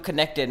makes her feel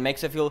connected,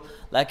 makes her feel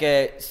like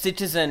a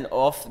citizen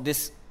of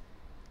this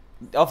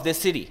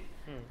city,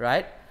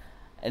 right?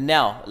 And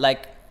now,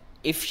 like,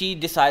 if she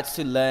decides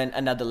to learn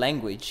another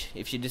language,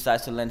 if she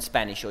decides to learn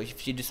Spanish, or if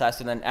she decides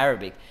to learn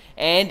Arabic,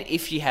 and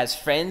if she has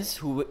friends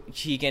who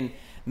she can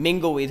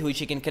mingle with, who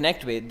she can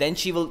connect with, then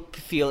she will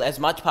feel as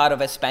much part of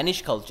a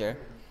Spanish culture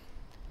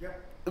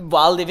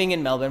while living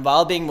in Melbourne,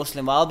 while being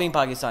Muslim, while being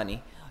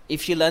Pakistani.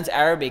 If she learns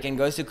Arabic and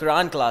goes to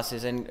Quran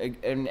classes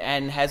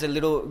and has a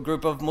little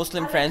group of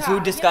Muslim friends who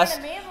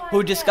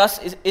discuss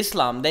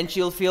Islam, then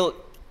she'll feel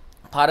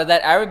part of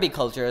that Arabic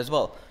culture as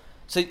well.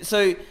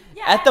 So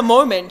at the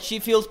moment, she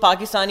feels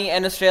Pakistani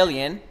and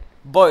Australian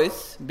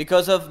both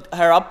because of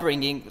her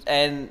upbringing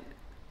and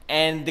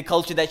the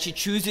culture that she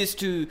chooses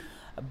to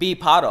be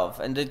part of,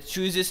 and that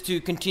chooses to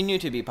continue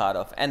to be part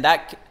of. And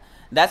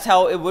that's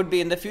how it would be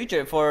in the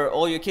future for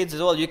all your kids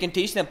as well. You can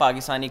teach them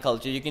Pakistani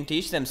culture, you can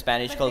teach them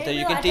Spanish culture,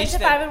 you can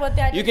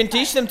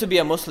teach them to be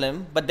a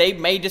Muslim, but they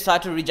may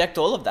decide to reject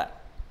all of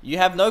that. You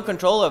have no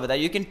control over that.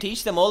 You can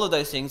teach them all of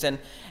those things, and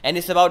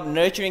it's about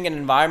nurturing an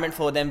environment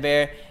for them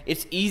where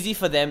it's easy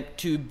for them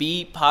to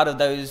be part of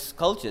those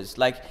cultures,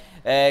 like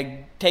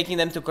taking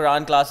them to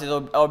Quran classes,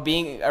 or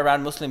being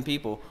around Muslim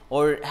people,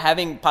 or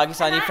having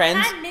Pakistani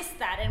friends. I missed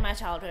that in my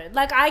childhood.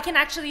 Like, I can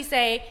actually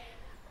say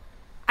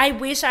I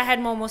wish I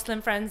had more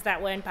Muslim friends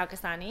that were in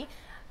Pakistani.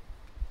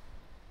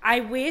 I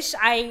wish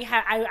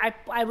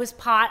I was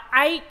part.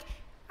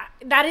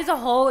 That is a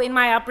hole in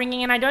my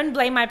upbringing, and I don't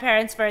blame my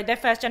parents for it.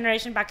 They're first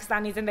generation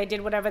Pakistanis and they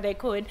did whatever they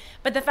could.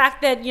 But the fact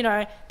that, you know,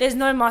 there's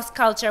no mosque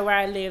culture where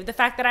I live, the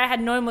fact that I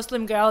had no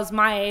Muslim girls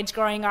my age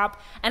growing up,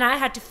 and I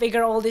had to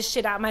figure all this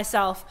shit out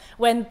myself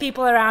when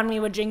people around me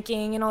were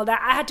drinking and all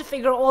that, I had to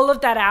figure all of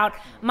that out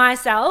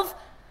myself.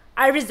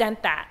 I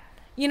resent that.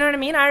 You know what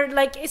I mean? I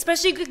like,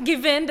 especially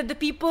given that the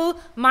people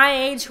my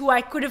age who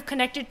I could have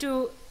connected to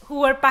who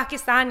were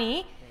Pakistani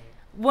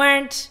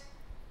weren't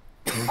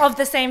of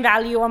the same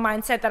value or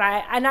mindset that I,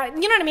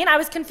 you know what I mean? I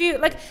was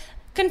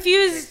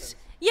confused.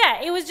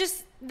 Yeah, it was just,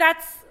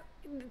 that's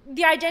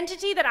the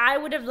identity that I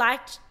would have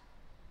liked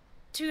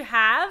to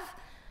have.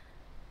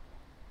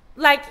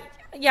 Like,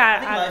 yeah. I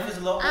think life is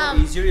a lot more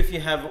easier if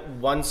you have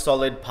one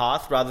solid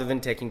path rather than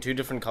taking two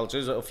different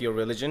cultures of your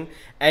religion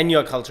and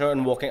your culture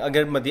and walking. I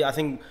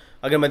think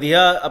अगर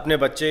मदिया अपने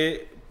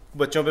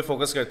बच्चों पे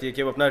focus करती है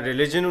कि वो अपना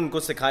religion उनको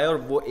सिखाए और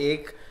वो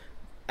एक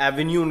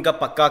एवेन्यू उनका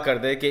पक्का कर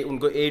दे कि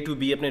उनको A to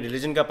B अपने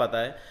रिलीजन का पता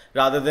है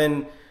rather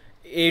than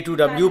A to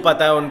W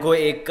पता है उनको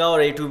एक का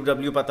और A to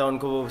W पता है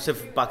उनको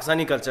सिर्फ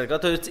पाकिस्तानी कल्चर का,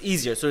 तो it's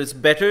easier. So it's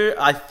better,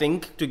 I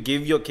think, to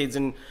give your kids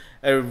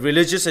a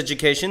religious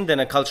education than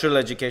a cultural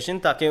education,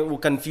 ताकि वो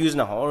confuse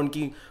ना हो और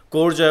उनकी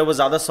core जो है वो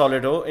ज़्यादा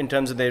solid हो in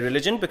terms of their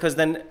religion, because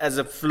then as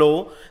a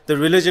flow the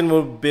religion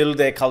will build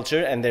their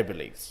culture and their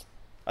beliefs.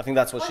 I think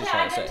that's what she's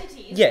trying to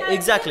say. Yeah,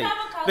 exactly.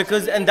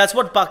 Because and that's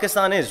what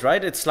Pakistan is,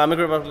 right? It's Islamic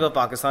Republic of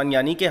Pakistan.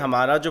 यानी कि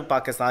हमारा जो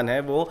पाकिस्तान है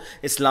वो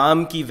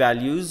इस्लाम की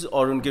values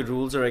और उनके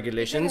rules और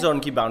regulations और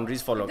उनकी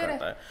boundaries follow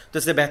करता है. तो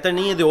इससे बेहतर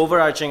नहीं है the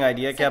overarching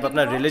idea कि आप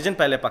अपना religion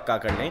पहले पक्का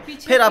कर लें,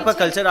 फिर आपका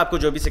culture आपको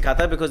जो भी सिखाता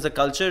है, because the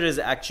culture is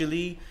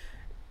actually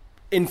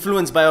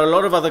influenced by a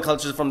lot of other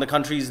cultures from the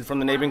countries, from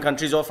the neighboring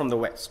countries or from the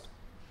West.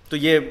 तो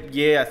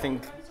ये I think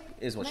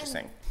is what she's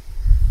saying.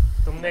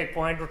 तुमने एक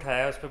पॉइंट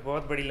उठाया, उस पर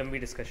बहुत बड़ी लंबी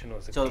डिस्कशन हो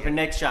सकती है. चलो फिर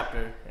नेक्स्ट चैप्टर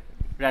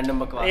रैंडम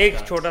बकवास. एक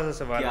छोटा सा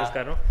सवाल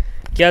कर रहा हूँ,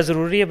 क्या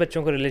ज़रूरी है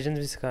बच्चों को रिलीजन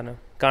भी सिखाना?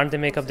 Can't they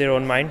make up their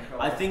own mind?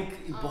 I think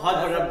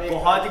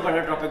बहुत ही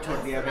बड़ा टॉपिक छोड़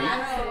दिया भाई.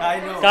 I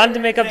know. Can't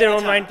they make up their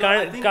own mind?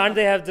 Can't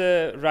they have the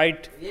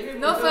right?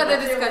 No further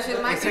discussion.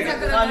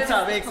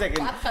 एक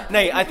second.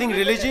 नहीं, I think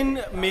religion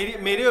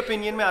मेरे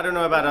opinion में, I don't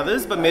know about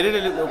others, but मेरे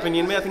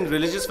opinion में I think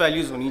religious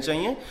values होनी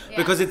चाहिए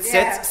because it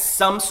sets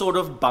some sort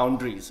of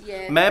boundaries.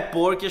 मैं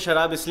pork की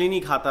शराब इसलिए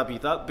नहीं खाता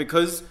पीता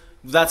because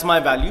that's my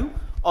value.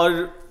 और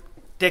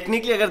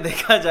टेक्निकली अगर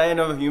देखा जाए इन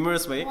अ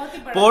ह्यूमरस वे,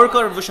 पोर्क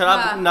और वो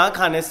शराब ना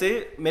खाने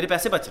से मेरे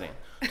पैसे बच रहे हैं.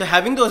 तो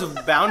हैविंग दोस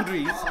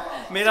बाउंड्रीज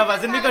मेरा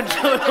वजन भी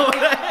कंट्रोल हो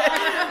रहा है.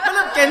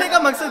 मतलब कहने का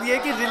मकसद ये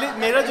है कि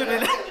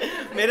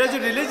मेरा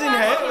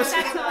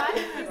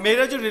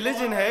जो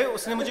रिलीजन है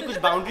उसने मुझे कुछ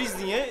बाउंड्रीज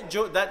दी हैं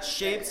जो दैट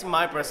शेप्स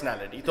माय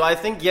पर्सनालिटी. तो I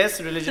think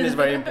yes, religion is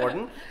very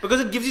important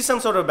because it gives you some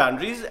sort of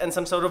boundaries and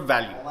some sort of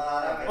value.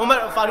 Umar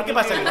Farooq के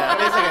पास चले जाए.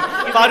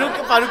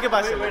 फारूक के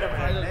पास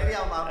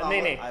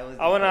नहीं.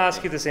 I want to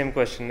ask you the same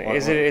question.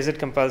 Is it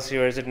compulsory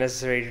or is it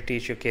necessary to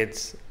teach your kids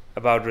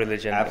about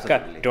religion?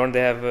 Absolutely. Don't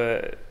they have a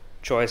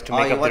choice to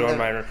make up their own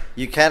mind?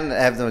 You can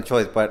have them a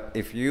choice, but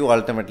if you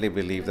ultimately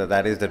believe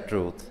that is the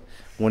truth,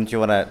 wouldn't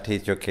you want to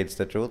teach your kids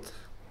the truth?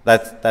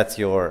 That's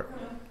your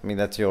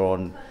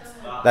own,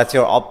 that's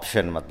your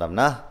option, मतलब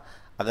ना.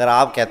 अगर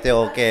आप कहते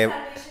हो कि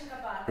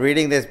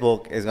reading this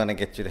book is going to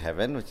get you to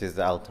heaven, which is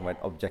the ultimate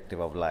objective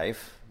of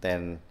life,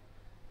 then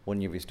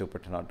wouldn't you be stupid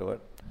to not do it?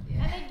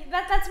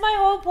 That's my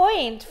whole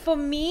point. For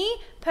me,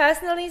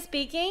 personally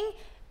speaking,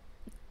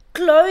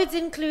 clothes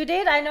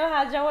included, I know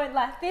Haja won't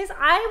like this,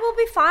 I will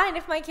be fine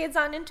if my kids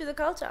aren't into the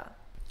culture.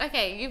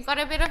 Okay, you've got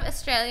a bit of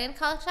Australian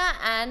culture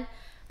and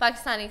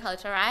Pakistani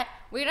culture, right?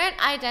 We don't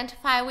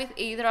identify with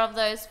either of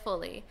those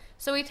fully.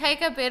 So we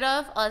take a bit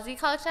of Aussie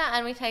culture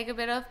and we take a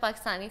bit of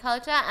Pakistani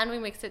culture and we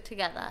mix it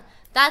together.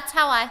 That's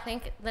how I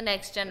think the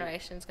next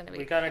generation is going to be.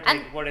 We kind of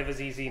take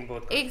whatever's easy in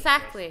both cultures.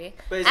 Exactly.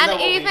 But And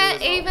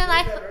even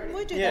like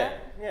We do that.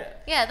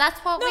 yeah, that's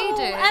what we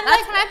do. and That's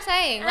like- what I'm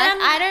saying. Like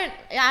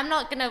I'm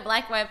not gonna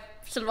like my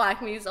salwar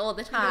kameez all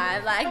the time.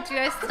 Like, you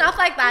know, stuff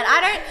like that.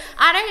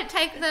 I don't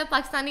take the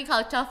Pakistani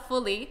culture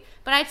fully,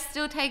 but I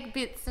still take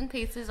bits and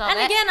pieces of And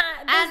it. again,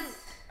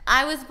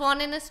 I was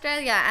born in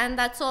Australia, and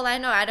that's all I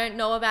know. I don't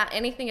know about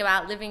anything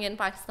about living in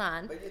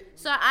Pakistan.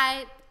 So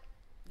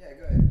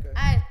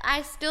I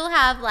still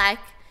have, like,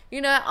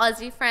 you know,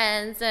 Aussie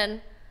friends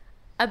and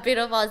a bit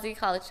of Aussie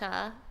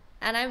culture,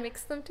 and I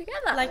mix them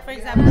together. Like, for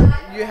example,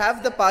 You have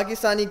the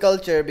Pakistani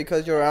culture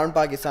because you're around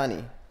Pakistani.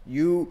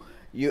 You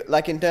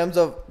like, in terms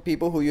of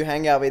people who you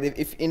hang out with,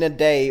 if in a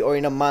day or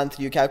in a month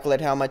you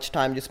calculate how much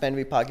time you spend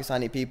with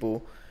Pakistani people,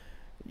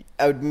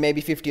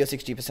 maybe 50 or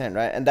 60%,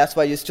 right? And that's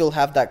why you still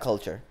have that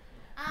culture.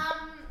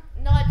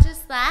 Not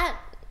just that,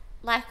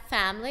 like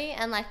family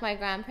and like my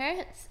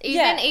grandparents.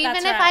 Even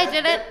that's if right. I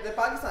didn't, They're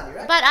Pakistani,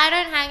 right? but I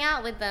don't hang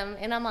out with them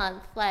in a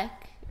month.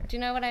 Like, do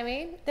you know what I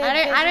mean? They're I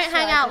don't just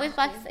hang so out with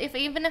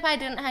even if I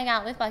didn't hang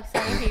out with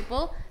Pakistani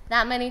people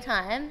that many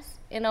times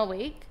in a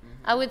week,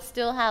 I would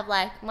still have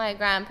like my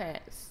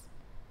grandparents.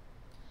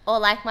 or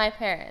like my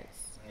parents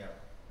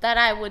that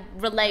I would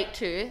relate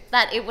to,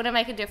 that it wouldn't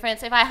make a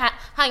difference if I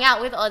hung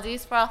out with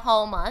Aussies for a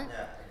whole month.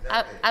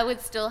 I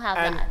would still have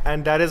that.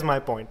 And that is my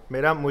point.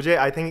 मुझे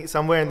I think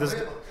somewhere in this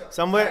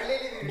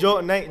जो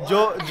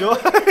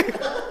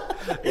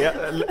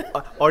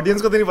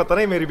audience को तो नहीं पता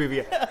ना मेरी बीवी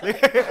है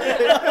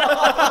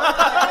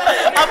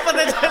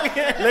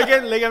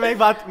लेकिन मैं एक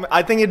बात,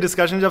 आई थिंक ये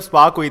डिस्कशन जब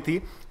स्पार्क हुई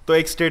थी तो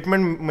एक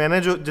स्टेटमेंट मैंने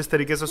जो जिस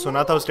तरीके से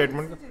सुना था उस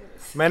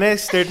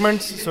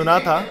स्टेटमेंट सुना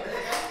था।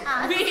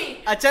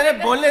 अच्छा ने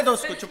बोलने दो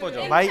उसको, चुप हो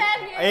जाओ भाई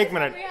एक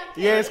मिनट,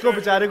 ये इसको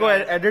बेचारे को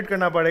एडिट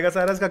करना पड़ेगा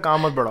सारा, इसका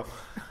काम मत बढ़ाओ।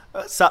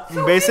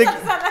 बेसिक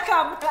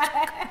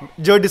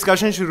जो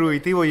डिस्कशन शुरू हुई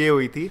थी वो ये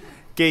हुई थी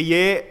कि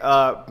ये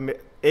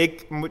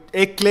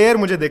एक क्लियर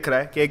मुझे दिख रहा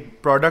है कि एक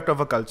product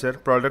of a culture,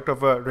 product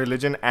of a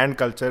religion and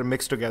culture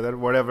mix together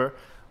whatever,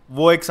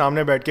 वो एक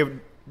सामने बैठ के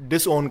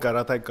डिसओन कर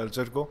रहा था एक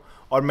कल्चर को,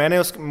 और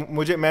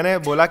मैंने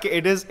बोला कि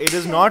it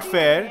is not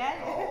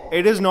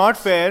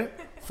fair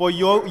for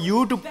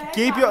you to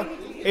keep your,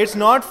 it's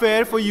not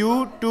fair for you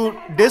to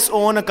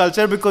disown a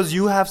culture because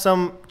you have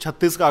some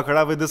छत्तीस का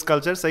अखड़ा with this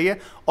culture, सही है,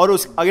 और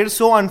अगर it's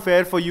so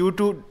unfair for you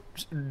to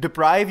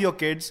deprive your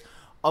kids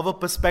of a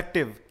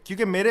perspective,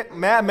 क्योंकि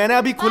मैंने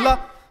अभी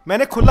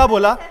खुला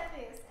बोला,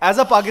 as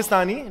a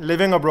Pakistani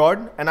living abroad,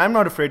 and I'm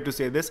not afraid to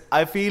say this,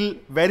 I feel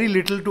very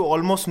little to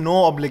almost no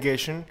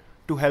obligation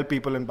to help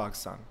people in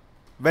Pakistan.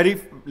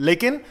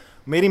 लेकिन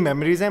मेरी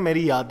memories हैं,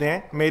 मेरी यादें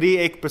हैं, मेरी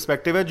एक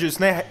पर्सपेक्टिव है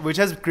जिसने which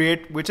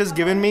has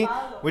given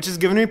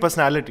me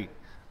personality,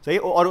 सही,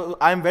 और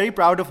I am very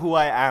proud of who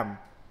I am.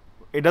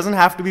 It doesn't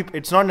have to be,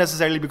 it's not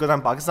necessarily because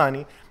I'm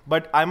Pakistani,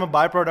 but I'm a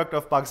byproduct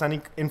of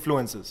Pakistani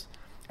influences,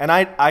 and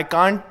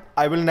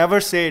I will never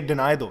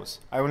deny those.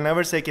 I will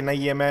never say कि नहीं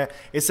ये मैं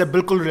इससे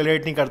बिल्कुल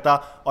relate नहीं करता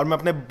और मैं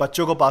अपने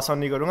बच्चों को pass on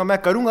नहीं करूँगा, मैं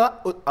करूँगा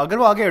अगर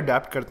वो आगे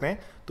adapt करते हैं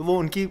तो वो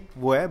उनकी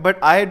वो है, but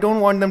I don't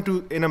want them to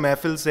in a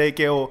महफिल say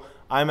कि oh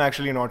I'm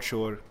actually not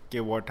sure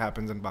what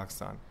happens in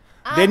Pakistan.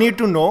 They need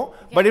to know,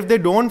 but if they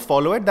don't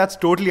follow it, that's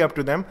totally up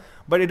to them.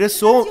 But it is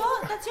so...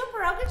 That's your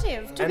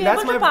prerogative. To be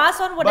able to pass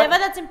on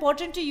whatever that's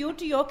important to you,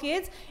 to your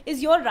kids,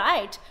 is your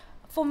right.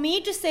 For me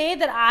to say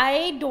that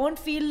I don't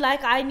feel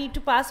like I need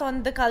to pass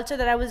on the culture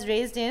that I was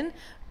raised in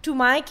to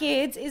my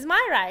kids is my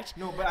right.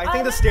 No, but I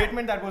think the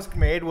statement that was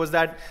made was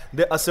that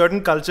a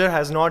certain culture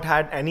has not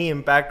had any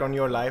impact on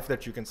your life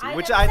that you can see.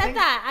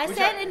 I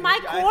said in my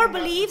core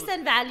beliefs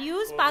and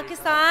values,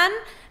 Pakistan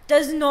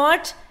does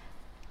not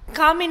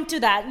come into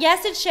that.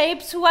 Yes, it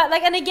shapes who I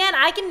like, and again,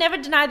 I can never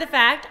deny the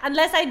fact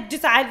unless I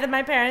decide that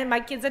my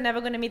kids are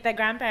never going to meet their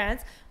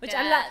grandparents, which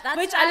Allah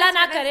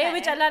na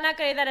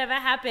kare that ever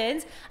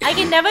happens. I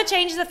can never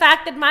change the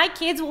fact that my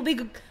kids will be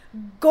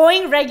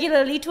going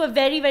regularly to a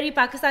very, very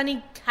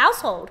Pakistani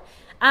household,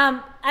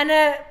 and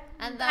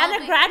a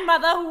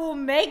grandmother who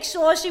will make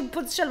sure she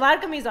puts shalwar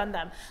kameez on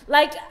them.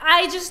 Like,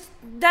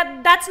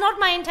 that's not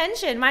my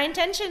intention. My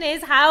intention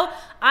is how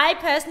I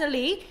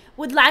personally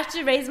would like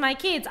to raise my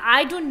kids.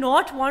 I do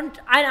not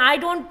want, and I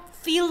don't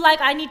feel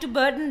like I need to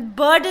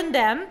burden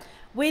them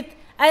with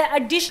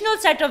an additional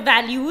set of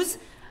values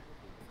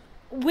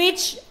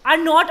which are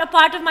not a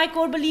part of my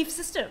core belief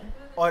system.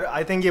 और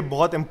I think ये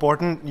बहुत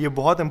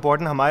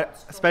important हमारे,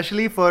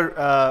 especially for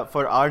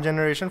our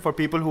generation, for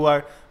people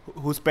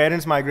whose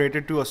parents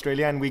migrated to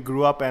Australia and we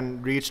grew up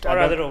and reached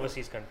other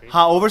overseas countries.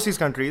 Overseas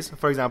countries,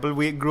 for example,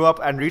 we grew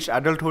up and reached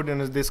adulthood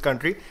in this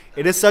country.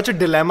 It is such a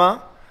dilemma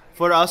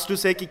for us to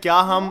say कि क्या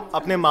हम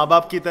अपने माँ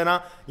बाप की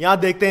तरह यहाँ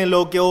देखते हैं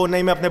लोग कि ओ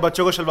नहीं, मैं अपने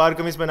बच्चों को शलवार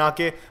कमीज बना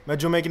के मैं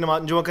जुमे की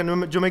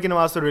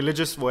नमाज तो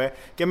रिलीजियस वो है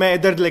कि मैं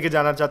इधर लेके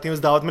जाना चाहती हूँ,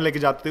 इस दावत में लेके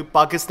जाती हूँ,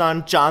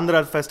 पाकिस्तान चांद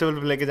रात फेस्टिवल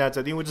में लेके जाना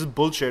चाहती हूँ, which is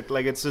bullshit,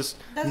 like it's just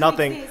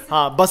nothing.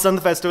 हाँ, बसंत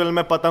फेस्टिवल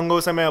में पतंगों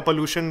से मैं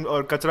पोल्यूशन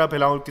और कचरा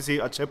फैलाऊँ किसी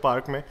अच्छे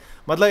पार्क में,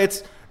 मतलब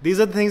these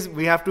are the things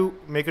we have to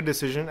make a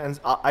decision, and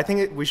I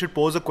think we should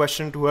pose a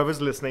question to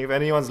whoever's listening, if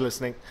anyone's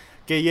listening,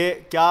 कि ये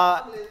क्या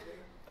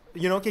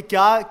कि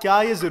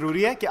क्या ये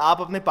ज़रूरी है कि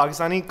आप अपने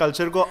पाकिस्तानी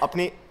कल्चर को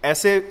अपनी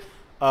ऐसे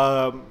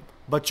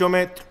बच्चों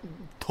में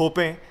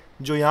थोपें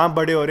जो यहाँ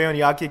बड़े हो रहे हैं और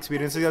यहाँ की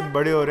एक्सपीरियंसेस के साथ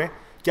बड़े हो रहे हैं,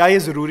 क्या ये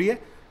ज़रूरी है,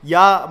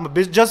 या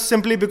just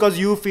simply because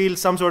you feel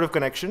some sort of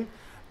connection,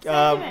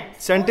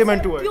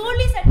 sentiment to it,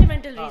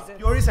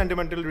 purely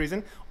sentimental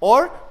reason,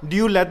 or do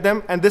you let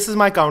them, and this is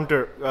my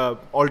counter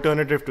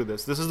alternative to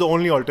this is the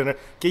only alternative,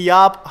 कि या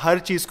आप हर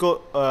चीज़ को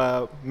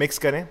mix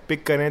करें,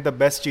 pick करें the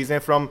best चीज़ें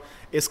from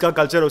इसका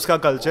culture, उसका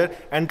culture,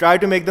 and try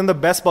to make them the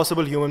best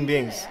possible human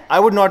beings. I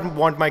would not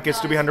want my kids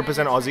to be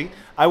 100% Aussie.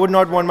 I would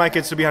not want my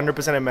kids to be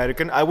 100%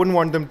 American. I wouldn't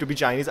want them to be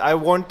Chinese. I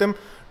want them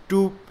to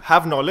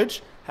have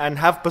knowledge and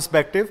have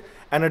perspective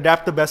and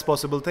adapt the best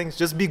possible things.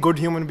 Just be good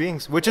human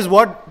beings, which is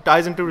what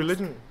ties into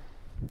religion.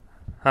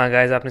 हाँ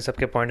guys, आपने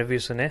सबके point of view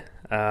सुने.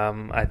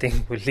 I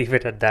think we'll leave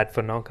it at that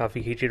for now.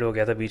 काफ़ी heated हो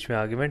गया था बीच में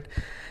argument.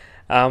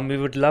 We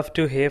would love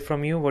to hear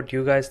from you what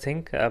you guys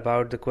think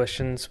about the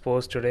questions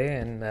posed today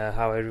and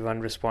how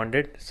everyone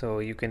responded. So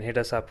you can hit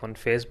us up on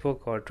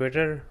Facebook or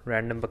Twitter,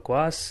 Random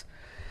Bakwas.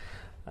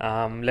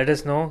 Let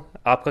us know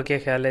आपका क्या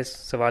ख्याल है इस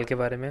सवाल के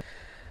बारे में.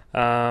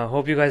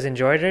 Hope you guys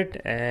enjoyed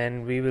it,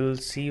 and we will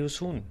see you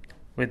soon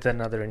with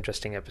another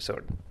interesting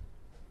episode.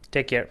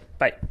 Take care.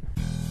 Bye.